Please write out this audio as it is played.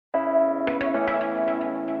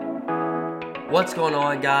What's going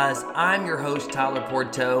on, guys? I'm your host, Tyler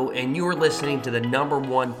Porto, and you are listening to the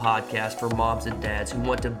 #1 podcast for moms and dads who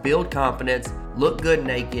want to build confidence, look good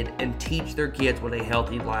naked, and teach their kids what a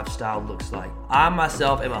healthy lifestyle looks like. I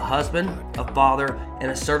myself am a husband, a father, and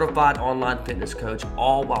a certified online fitness coach,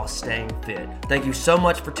 all while staying fit. Thank you so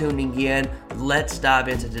much for tuning in. Let's dive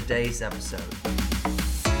into today's episode.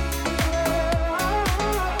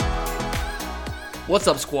 What's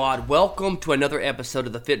up, squad? Welcome to another episode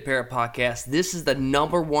of the Fit Parent Podcast. This is the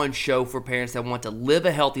 #1 show for parents that want to live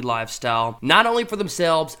a healthy lifestyle, not only for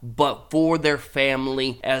themselves, but for their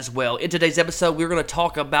family as well. In today's episode, we're going to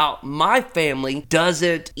talk about my family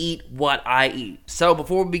doesn't eat what I eat. So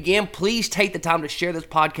before we begin, please take the time to share this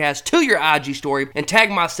podcast to your IG story and tag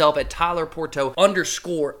myself at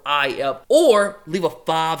TylerPorto_IF or leave a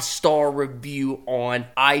 5-star review on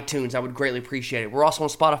iTunes. I would greatly appreciate it. We're also on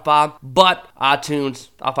Spotify, but iTunes,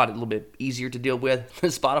 I find it a little bit easier to deal with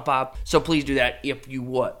than Spotify, so please do that if you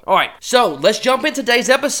would. All right, so let's jump into today's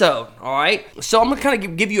episode, all right? So I'm going to kind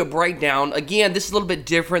of give you a breakdown. Again, this is a little bit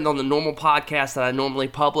different than the normal podcast that I normally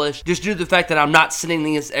publish, just due to the fact that I'm not sending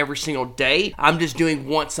these every single day. I'm just doing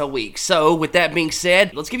once a week. So with that being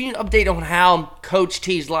said, let's give you an update on how Coach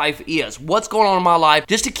T's life is. What's going on in my life,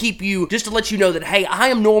 just to let you know that, hey, I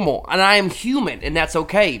am normal and I am human, and that's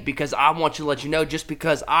okay, because I want to let you know, just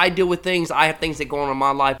because I deal with things, I have things that go on in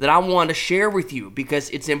my life that I want to share with you, because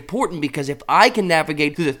it's important, because if I can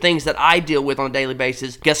navigate through the things that I deal with on a daily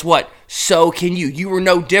basis, guess what? So can you. You are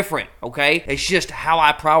no different, okay? It's just how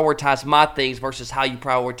I prioritize my things versus how you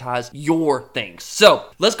prioritize your things. So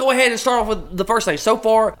let's go ahead and start off with the first thing. So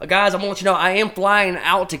far, guys, I want to let you know I am flying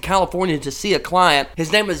out to California to see a client.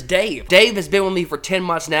 His name is Dave. Dave has been with me for 10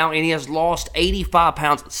 months now, and he has lost 85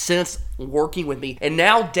 pounds since working with me, and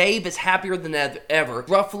now Dave is happier than ever.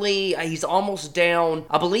 Roughly, he's almost down.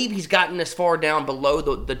 I believe he's gotten as far down below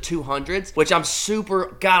the 200s, which I'm so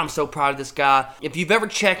proud of this guy. If you've ever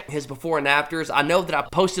checked his before and afters, I know that I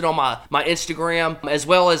posted on my Instagram, as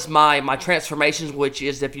well as my transformations, which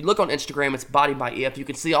is, if you look on Instagram, it's Body by If. You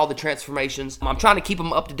can see all the transformations. I'm trying to keep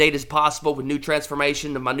them up to date as possible with new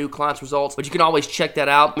transformation of my new clients' results, but you can always check that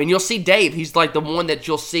out. I mean, you'll see Dave. He's like the one that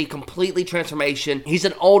you'll see completely transformation. He's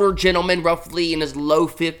an older gentleman, roughly in his low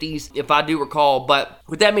 50s, if I do recall. But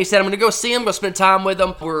with that being said, I'm going to go see him, go spend time with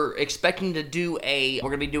him. We're expecting to do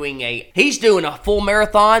he's doing a full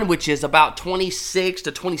marathon, which is about 26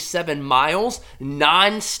 to 27 miles,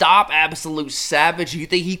 non-stop, absolute savage. You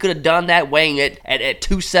think he could have done that weighing it at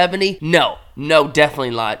 270? No, definitely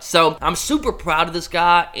not. So I'm super proud of this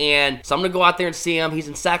guy, and so I'm going to go out there and see him. He's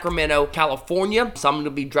in Sacramento, California. So I'm going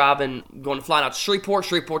to be flying out to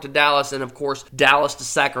Shreveport to Dallas, and of course, Dallas to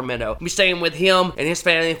Sacramento. I'll be staying with him and his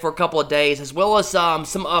family for a couple of days, as well as a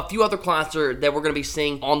few other clients that we're going to be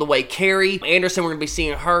seeing on the way. Carrie Anderson, we're going to be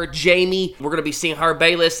seeing her. Jamie, we're going to be seeing her.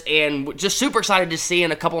 Bayless, and just super excited to see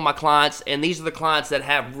a couple of my clients, and these are the clients that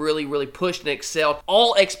have really, really pushed and excelled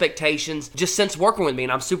all expectations just since working with me,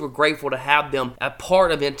 and I'm super grateful to have them a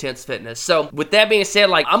part of Intense Fitness. So with that being said,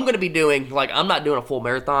 I'm going to be doing, I'm not doing a full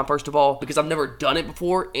marathon, first of all, because I've never done it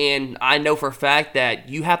before, and I know for a fact that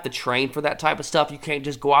you have to train for that type of stuff. You can't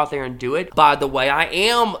just go out there and do it. By the way, I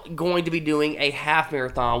am going to be doing a half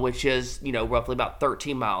marathon, which is, roughly about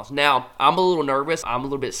 13 miles. Now, I'm a little nervous. I'm a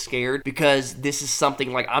little bit scared, because this is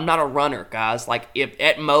something, I'm not a runner, guys. If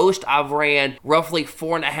at most I've ran roughly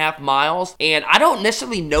 4.5 miles, and I don't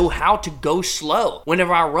necessarily know how to go slow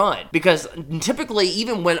whenever I run, because typically,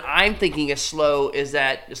 even when I'm thinking as slow as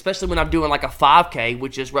that, especially when I'm doing a 5K,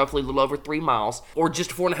 which is roughly a little over 3 miles, or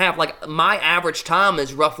just 4.5, my average time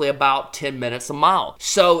is roughly about 10 minutes a mile.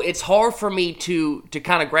 So it's hard for me to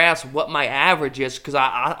kind of grasp what my average is, because a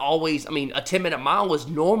 10-minute mile is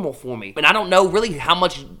normal for me. And I don't know really how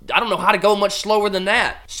to go much slower than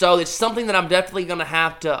that. So it's something that I'm definitely going to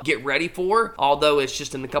have to get ready for, although it's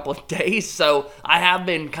just in a couple of days. So I have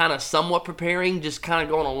been kind of somewhat preparing, just kind of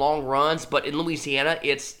going on long runs. But in Louisiana,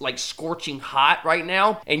 it's scorching hot right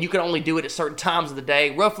now, and you can only do it at certain times of the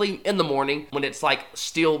day, roughly in the morning, when it's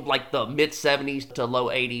still the mid 70s to low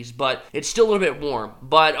 80s, but it's still a little bit warm.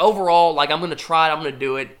 But overall, I'm going to try it, I'm going to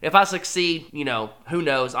do it. If I succeed, who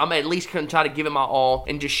knows? I'm at least going to try to give it my all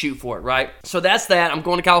and just shoot for it, right? So that's that. I'm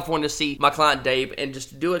going to California to see my client Dave, and just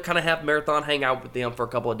to do a kind of half marathon, hang out with them for a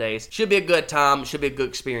couple of days. Should be a good time, should be a good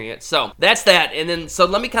experience. So that's that. And then, so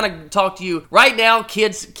let me kind of talk to you right now,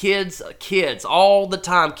 kids, kids, all the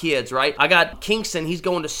time kids, right? I got Kingston, he's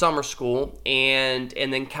going to summer school, and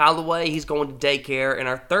then Callaway, he's going to daycare, and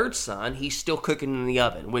our third son, he's still cooking in the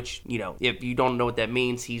oven, which, if you don't know what that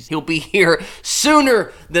means, he'll be here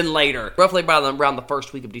sooner than later, roughly around the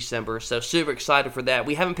first week of December, so super excited for that.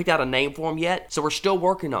 We haven't picked out a name for him yet, so we're still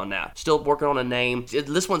working on that. Still working on a name.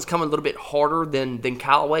 This one's coming a little bit harder than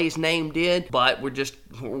Callaway's name did, but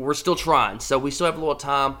we're still trying, so we still have a little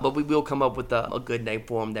time, but we will come up with a good name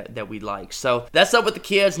for him that we like. So that's up with the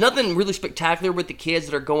kids. Nothing really spectacular with the kids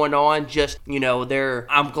that are going on, just,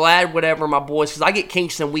 I'm glad whatever my boys, because I get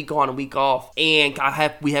Kingston week on and week off, and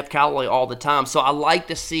we have Callaway all the time, so I like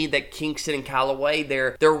to see that Kingston and Callaway,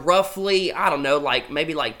 they're roughly, I don't know,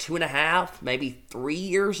 maybe 2.5, maybe 3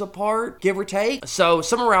 years apart, give or take, so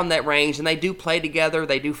somewhere around that range, and they do play together,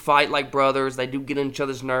 they do fight like brothers, they do get on each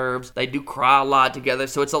other's nerves, they do cry a lot together,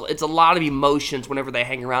 so it's a lot of emotions whenever they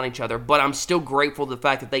hang around each other, but I'm still grateful for the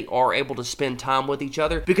fact that they are able to spend time with each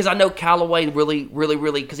other, because I know Callaway really,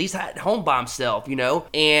 because he's at home by himself,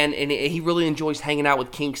 and he really enjoys hanging out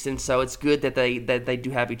with Kingston, so it's good that they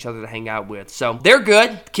do have each other to hang out with. So they're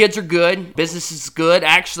good, kids are good, business is good.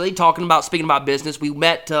 Actually, speaking about business, we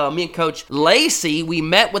met, me and Coach Lacey, we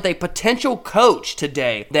met with a potential coach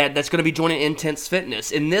today that's going to be joining Intense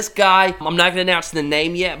Fitness, and this guy, I'm not going to announce the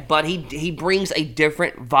name yet, but he brings a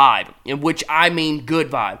different vibe, in which I mean good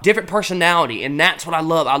vibe, different personality, and that's what I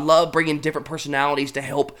love. I love bringing different personalities to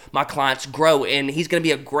help my clients grow, and he's going to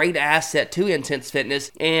be a great asset to Intense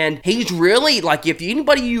Fitness, and he's really, if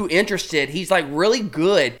anybody you interested, he's really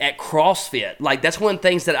good at CrossFit. That's one of the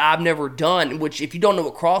things that I've never done, which if you don't know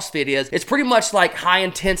what CrossFit is, it's pretty much like high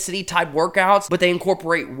intensity type workouts, but they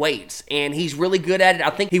incorporate weights, and he's really good at it. I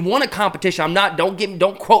think he won a competition.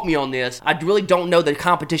 Don't quote me on this. I really don't know the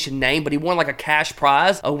competition name, but he won a cash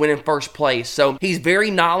prize of winning first place. So he's very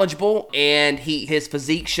knowledgeable, and his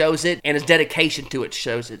physique shows it, and his dedication to it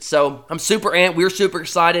shows it. So we're super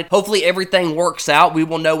excited. Hopefully everything works out. We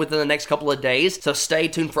will know within the next couple of days. So stay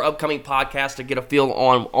tuned for upcoming podcasts to get a feel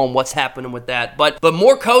on what's happening with that. But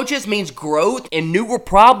more coaches means growth and newer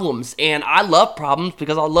problems. And I love problems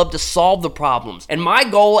because I love to solve the problems. And my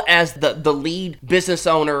goal as the lead business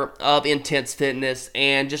owner of Intense Fitness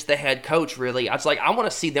and just the head coach, really, I want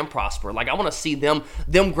to see them prosper. I want to see them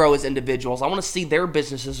grow as individuals. I want to see their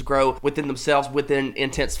businesses grow within themselves, within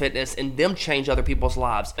Intense Fitness, and them change other people's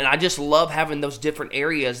lives. And I just love having those different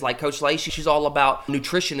areas. Like Coach Lacey, she's all about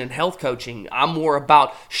nutrition and health coaching. I'm more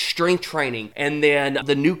about strength training. And then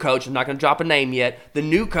the new coach, I'm not going to drop a name yet, the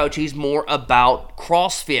new coach, he's more about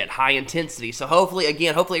CrossFit, high intensity. So hopefully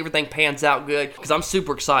everything pans out good, because I'm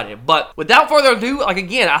super excited. But without further ado, I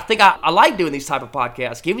think I like doing these type of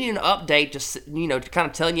podcasts, giving you an update, just, to kind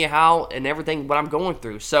of telling you how and everything, what I'm going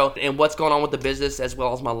through. So, and what's going on with the business as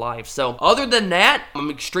well as my life. So other than that, I'm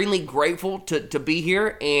extremely grateful to be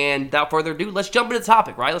here. And without further ado, let's jump into the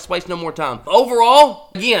topic, right? Let's waste no more time.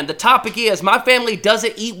 Overall, again, the topic is my family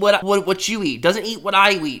doesn't eat what you eat, doesn't eat what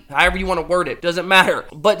I eat, however you want to word it, doesn't matter.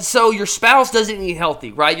 But so your spouse doesn't eat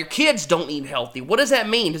healthy, right? Your kids don't eat healthy. What does that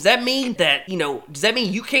mean? Does that mean that, does that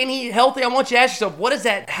mean you can't eat healthy? I want you to ask yourself, what does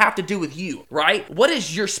that have to do with you, right? What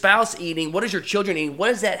is your spouse eating? What is your children eating? What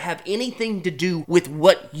does that have anything to do with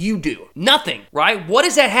what you do? Nothing, right? What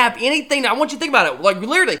does that have anything? I want you to think about it,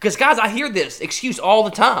 literally, because guys, I hear this excuse all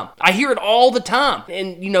the time. I hear it all the time.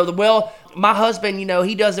 And, my husband,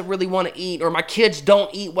 he doesn't really want to eat, or my kids don't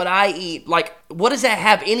eat what I eat. What does that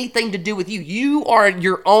have anything to do with you? You are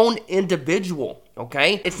your own individual,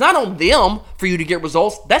 okay? It's not on them for you to get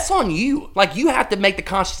results. That's on you. You have to make the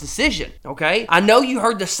conscious decision, okay? I know you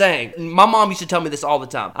heard the saying. My mom used to tell me this all the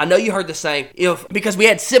time. I know you heard the saying, because we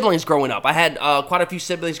had siblings growing up. I had quite a few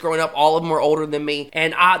siblings growing up. All of them were older than me.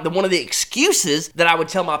 And one of the excuses that I would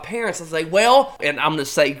tell my parents, I say, and I'm going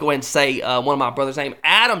to go ahead and say one of my brothers' name,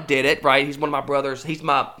 Adam did it, right? He's one of my brothers. He's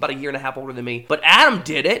about a year and a half older than me. But Adam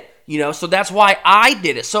did it. So that's why I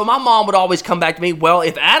did it. So my mom would always come back to me, well,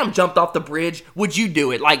 if Adam jumped off the bridge, would you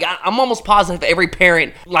do it? I'm almost positive every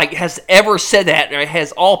parent, has ever said that,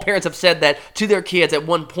 or all parents have said that to their kids at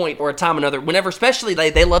one point or a time or another, whenever, especially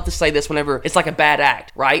they love to say this whenever it's a bad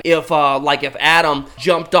act, right? If Adam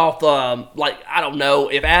jumped off,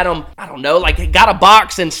 if Adam, got a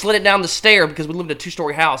box and slid it down the stair, because we lived in a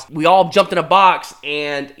 2-story house, we all jumped in a box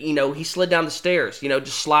and, he slid down the stairs,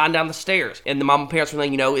 just sliding down the stairs. And my parents were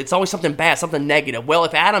like, It's always something bad, something negative. Well,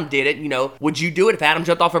 if Adam did it, would you do it? If Adam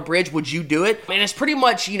jumped off a bridge, would you do it? And it's pretty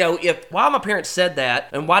much, why my parents said that,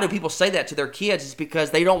 and why do people say that to their kids, is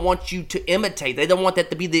because they don't want you to imitate. They don't want that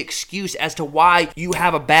to be the excuse as to why you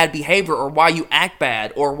have a bad behavior, or why you act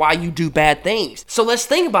bad, or why you do bad things. So let's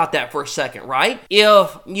think about that for a second, right?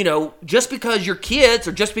 If, just because your kids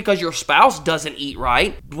or just because your spouse doesn't eat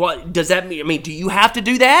right, what does that mean? I mean, do you have to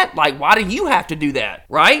do that? Like, why do you have to do that,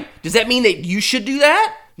 right? Does that mean that you should do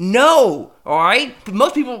that? No. All right? But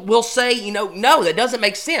most people will say, no, that doesn't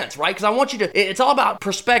make sense, right? Because I want you to, it's all about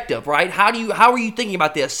perspective, right? How are you thinking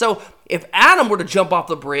about this? So if Adam were to jump off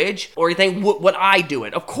the bridge, or you think, would I do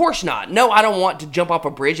it? Of course not. No, I don't want to jump off a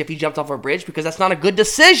bridge if he jumped off a bridge, because that's not a good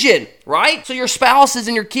decision, right? So your spouses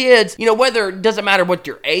and your kids, whether, it doesn't matter what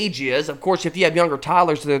your age is. Of course, if you have younger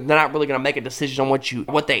toddlers, they're not really going to make a decision on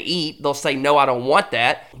what they eat. They'll say, no, I don't want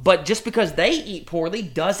that. But just because they eat poorly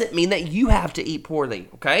doesn't mean that you have to eat poorly,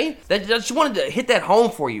 okay? I just wanted to hit that home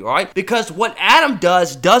for you, all right? Because what Adam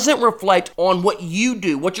does doesn't reflect on what you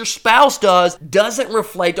do. What your spouse does doesn't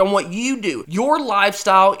reflect on what you do. Your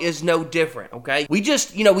lifestyle is no different, okay? We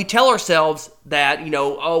just, we tell ourselves that,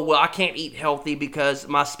 oh, well, I can't eat healthy because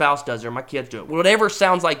my spouse does it or my kids do it. Whatever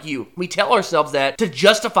sounds like you. We tell ourselves that to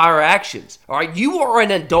justify our actions, all right? You are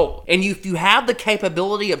an adult, and if you have the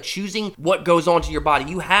capability of choosing what goes on to your body,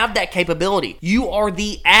 you have that capability. You are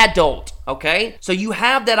the adult. Okay? So you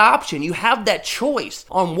have that option. You have that choice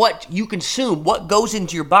on what you consume, what goes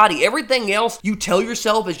into your body. Everything else you tell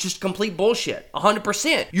yourself is just complete bullshit.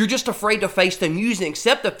 100%. You're just afraid to face the news and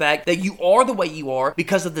accept the fact that you are the way you are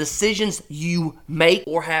because of the decisions you make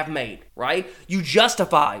or have made. Right? You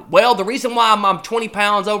justify, well, the reason why I'm 20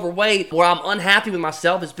 pounds overweight or I'm unhappy with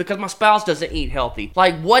myself is because my spouse doesn't eat healthy.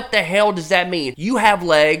 Like, what the hell does that mean? You have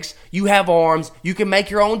legs, you have arms, you can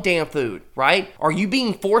make your own damn food, right? Are you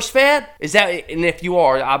being force-fed? Is that, and if you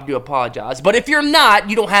are, I do apologize. But if you're not,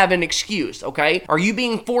 you don't have an excuse, okay? Are you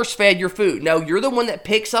being force-fed your food? No, you're the one that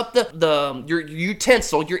picks up your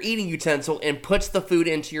utensil, your eating utensil, and puts the food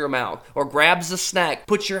into your mouth, or grabs the snack,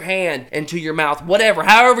 puts your hand into your mouth, whatever,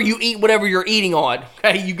 however you eat whatever you're eating on,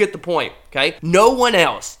 okay? You get the point, okay? No one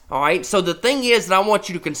else, all right? So the thing is that I want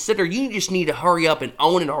you to consider, you just need to hurry up and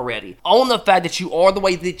own it already. Own the fact that you are the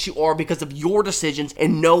way that you are because of your decisions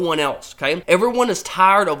and no one else, okay? Everyone is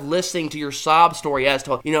tired of listening to your sob story as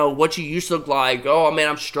to, what you used to look like. Oh, man,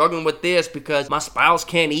 I'm struggling with this because my spouse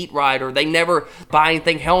can't eat right, or they never buy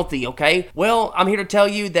anything healthy, okay? Well, I'm here to tell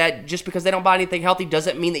you that just because they don't buy anything healthy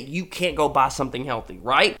doesn't mean that you can't go buy something healthy,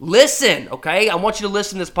 right? Listen, okay? I want you to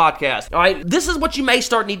listen to this podcast, all right? This is what you may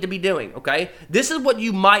need to be doing, okay? This is what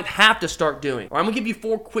you might have to start doing. All right, I'm gonna give you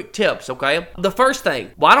 4 quick tips, okay? The first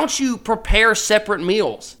thing, why don't you prepare separate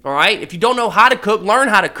meals, all right? If you don't know how to cook, learn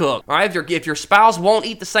how to cook, all right? If your spouse won't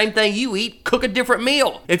eat the same thing you eat, cook a different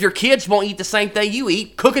meal. If your kids won't eat the same thing you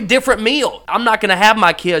eat, cook a different meal. I'm not gonna have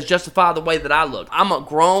my kids justify the way that I look. I'm a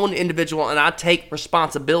grown individual, and I take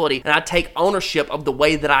responsibility, and I take ownership of the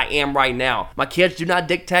way that I am right now. My kids do not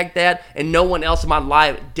dictate that, and no one else in my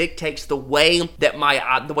life dictates the way that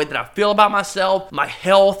I feel about myself, my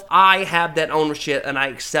health. I have that ownership and I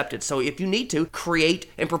accept it. So if you need to, create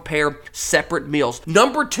and prepare separate meals.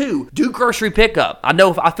 Number 2, do grocery pickup.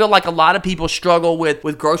 I feel like a lot of people struggle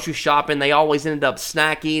with grocery shopping. They always end up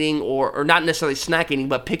snack eating or not necessarily snack eating,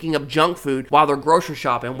 but picking up junk food while they're grocery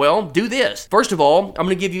shopping. Well, do this. First of all, I'm going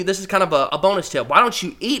to give you, this is kind of a bonus tip. Why don't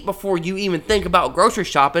you eat before you even think about grocery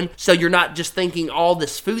shopping, so you're not just thinking all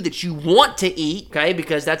this food that you want to eat, okay?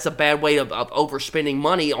 Because that's a bad way of overspending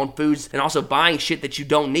money on foods and also buying shit that you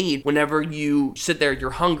don't need whenever you sit there, you're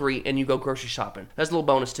hungry, and you go grocery shopping. That's a little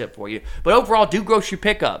bonus tip for you. But overall, do grocery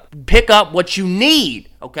pickup. Pick up what you need,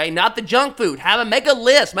 okay? Not the junk food. Make a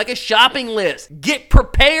list. Make a shopping list. Get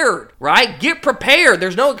prepared, right? Get prepared.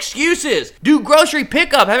 There's no excuses. Do grocery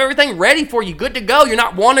pickup. Have everything ready for you. Good to go. You're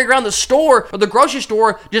not wandering around the store or the grocery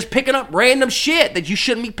store just picking up random shit that you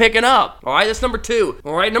shouldn't be picking up. All right, that's number 2.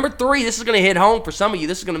 All right, number 3, this is going to hit home for some of you.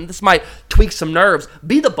 This might tweak some nerves.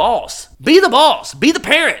 Be the boss. Be the boss. Be the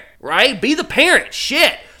parent, right? Be the parent.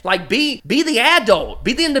 Shit. Like, be the adult.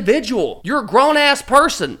 Be the individual. You're a grown-ass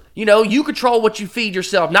person. You control what you feed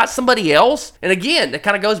yourself, not somebody else. And again, that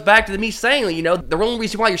kind of goes back to me saying, the only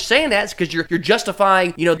reason why you're saying that is because you're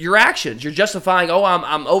justifying, your actions. You're justifying, oh,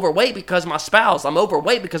 I'm overweight because of my spouse. I'm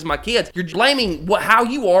overweight because of my kids. You're blaming how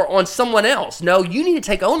you are on someone else. No, you need to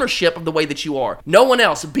take ownership of the way that you are. No one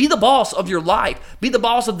else. Be the boss of your life. Be the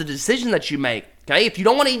boss of the decision that you make. Okay? If you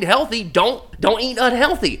don't want to eat healthy, don't eat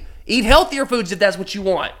unhealthy. Eat healthier foods if that's what you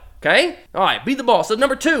want. Okay? All right, be the boss. So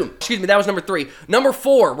number 2, that was number 3. Number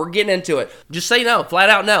 4, we're getting into it. Just say no, flat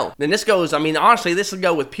out no. Then this goes, honestly, this would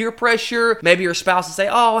go with peer pressure. Maybe your spouse will say,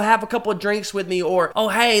 oh, have a couple of drinks with me, or, oh,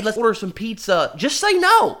 hey, let's order some pizza. Just say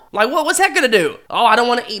no. Like, what's that gonna do? Oh, I don't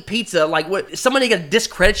want to eat pizza. Like, what? Is somebody gonna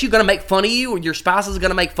discredit you, gonna make fun of you, or your spouse is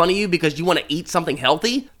gonna make fun of you because you want to eat something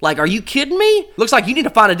healthy? Like, are you kidding me? Looks like you need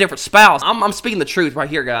to find a different spouse. I'm speaking the truth right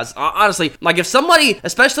here, guys. Honestly, like, if somebody,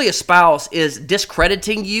 especially a spouse, is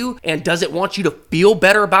discrediting you and doesn't want you to feel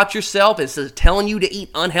better about yourself and is telling you to eat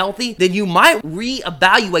unhealthy, then you might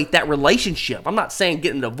reevaluate that relationship. I'm not saying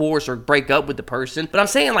get a divorce or break up with the person, but I'm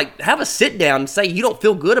saying, like, have a sit down and say you don't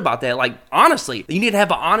feel good about that. Like, honestly, you need to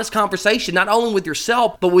have an honest conversation, not only with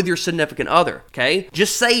yourself, but with your significant other, okay?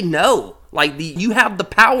 Just say no. Like, you have the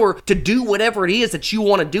power to do whatever it is that you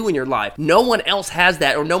want to do in your life. No one else has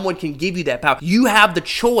that, or no one can give you that power. You have the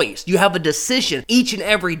choice. You have a decision each and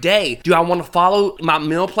every day. Do I want to follow my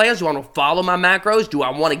meal plans? Do I want to follow my macros? Do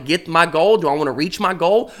I want to get my goal? Do I want to reach my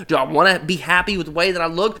goal? Do I want to be happy with the way that I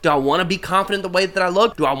look? Do I want to be confident the way that I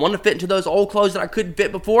look? Do I want to fit into those old clothes that I couldn't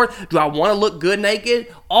fit before? Do I want to look good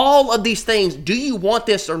naked? All of these things, do you want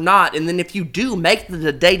this or not? And then if you do, make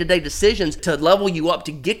the day-to-day decisions to level you up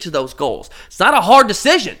to get to those goals. It's not a hard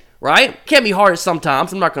decision, right? It can be hard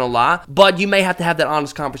sometimes, I'm not going to lie, but you may have to have that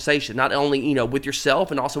honest conversation, not only, with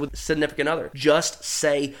yourself and also with a significant other. Just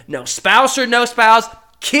say no. Spouse or no spouse,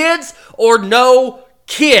 kids or no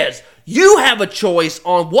kids. You have a choice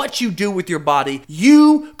on what you do with your body.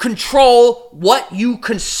 You control what you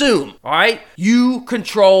consume, all right? You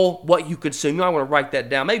control what you consume. You might want to write that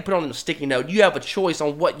down. Maybe put it on a sticky note. You have a choice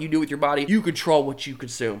on what you do with your body. You control what you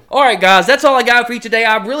consume. All right, guys, that's all I got for you today.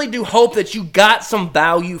 I really do hope that you got some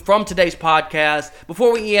value from today's podcast.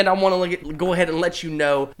 Before we end, I want to go ahead and let you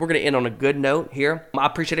know we're going to end on a good note here. I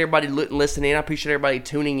appreciate everybody listening. I appreciate everybody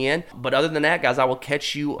tuning in. But other than that, guys, I will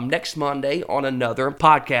catch you next Monday on another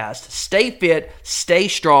podcast. Stay fit, stay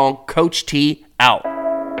strong. Coach T out.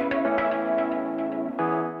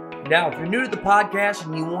 Now, if you're new to the podcast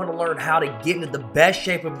and you want to learn how to get into the best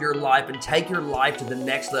shape of your life and take your life to the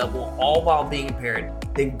next level, all while being a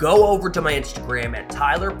parent, then go over to my Instagram at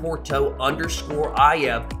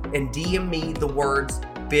TylerPorto_IF and DM me the words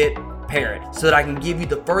fit parent so that I can give you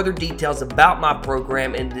the further details about my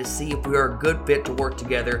program and to see if we are a good fit to work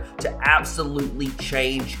together to absolutely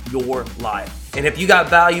change your life. And if you got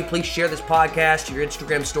value, please share this podcast to your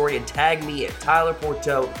Instagram story and tag me at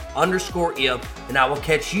TylerPorto_if, and I will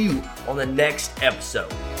catch you on the next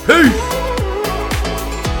episode. Peace!